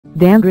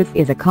Dandruff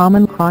is a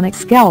common chronic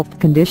scalp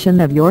condition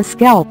of your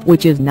scalp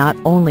which is not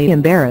only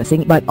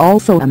embarrassing but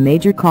also a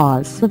major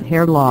cause of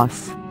hair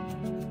loss.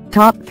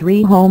 Top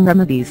 3 home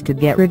remedies to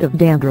get rid of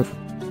dandruff.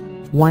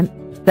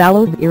 1.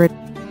 Aloe vera.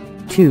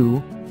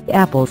 2.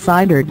 Apple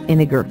cider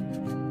vinegar.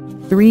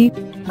 3.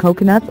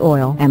 Coconut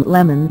oil and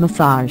lemon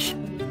massage.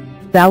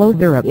 Aloe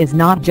vera is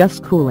not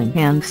just cooling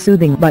and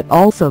soothing but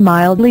also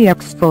mildly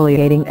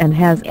exfoliating and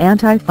has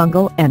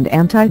antifungal and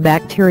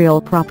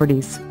antibacterial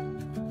properties.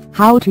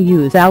 How to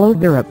use aloe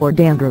vera for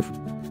dandruff.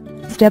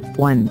 Step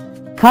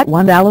 1. Cut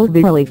one aloe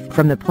vera leaf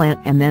from the plant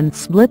and then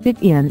split it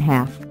in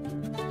half.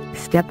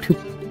 Step 2.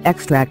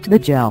 Extract the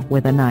gel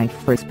with a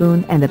knife or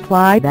spoon and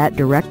apply that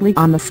directly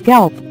on the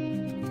scalp.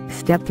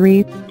 Step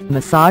 3.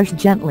 Massage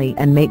gently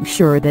and make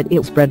sure that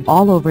it spread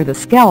all over the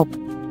scalp.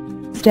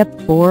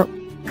 Step 4.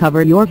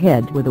 Cover your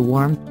head with a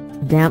warm,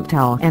 damp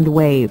towel and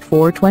wait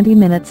for 20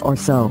 minutes or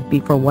so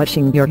before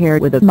washing your hair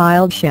with a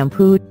mild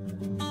shampoo.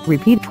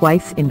 Repeat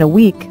twice in a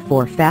week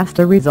for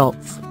faster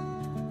results.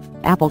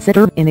 Apple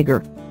cider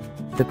vinegar.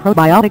 The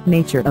probiotic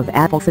nature of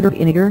apple cider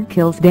vinegar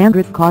kills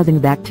dandruff-causing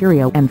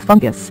bacteria and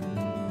fungus.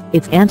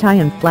 It's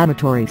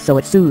anti-inflammatory so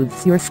it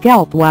soothes your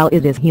scalp while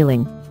it is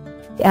healing.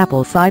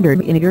 Apple cider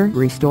vinegar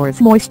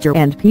restores moisture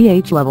and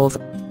pH levels.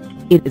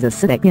 It is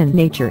acidic in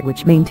nature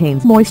which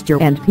maintains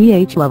moisture and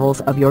pH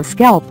levels of your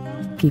scalp,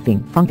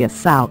 keeping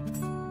fungus out.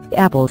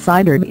 Apple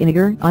cider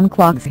vinegar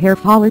unclogs hair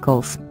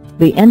follicles.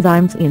 The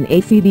enzymes in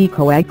ACV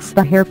coax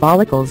the hair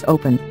follicles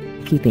open,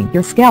 keeping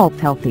your scalp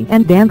healthy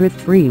and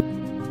dandruff-free.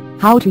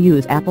 How to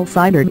use apple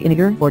cider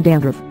vinegar for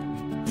dandruff.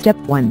 Step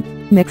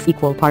 1. Mix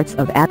equal parts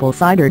of apple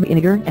cider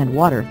vinegar and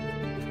water.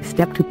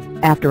 Step 2.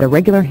 After a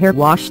regular hair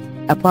wash,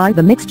 apply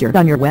the mixture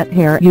on your wet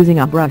hair using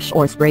a brush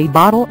or spray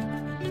bottle.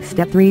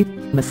 Step 3.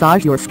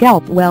 Massage your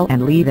scalp well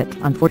and leave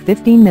it on for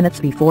 15 minutes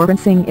before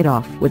rinsing it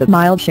off with a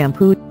mild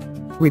shampoo.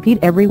 Repeat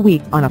every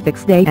week on a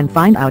fixed day and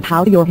find out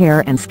how your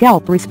hair and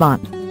scalp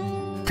respond.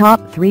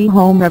 Top 3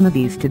 home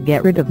remedies to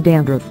get rid of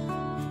dandruff.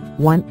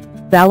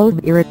 1. Aloe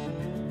vera.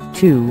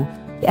 2.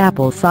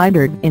 Apple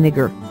cider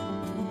vinegar.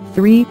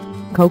 3.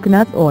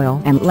 Coconut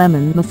oil and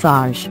lemon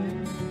massage.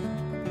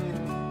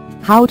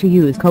 How to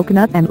use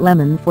coconut and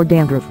lemon for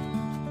dandruff.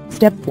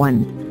 Step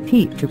 1.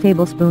 Heat 2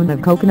 tablespoons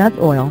of coconut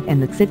oil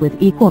and mix it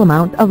with equal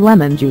amount of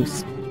lemon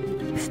juice.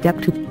 Step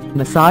 2.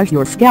 Massage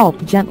your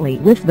scalp gently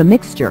with the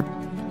mixture.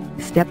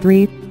 Step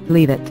 3.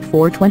 Leave it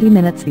for 20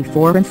 minutes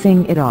before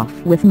rinsing it off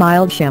with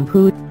mild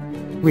shampoo.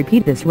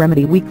 Repeat this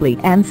remedy weekly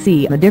and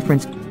see the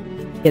difference.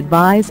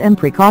 Advice and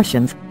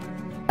precautions.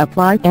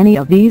 Apply any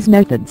of these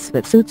methods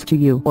that suits to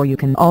you, or you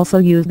can also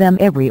use them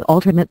every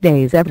alternate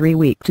days every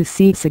week to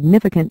see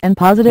significant and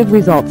positive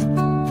results.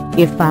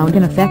 If found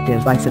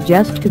ineffective, I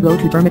suggest to go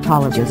to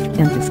dermatologist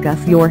and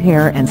discuss your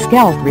hair and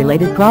scalp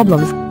related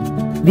problems.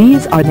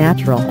 These are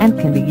natural and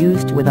can be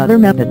used with other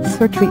methods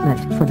or treatment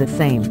for the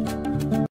same.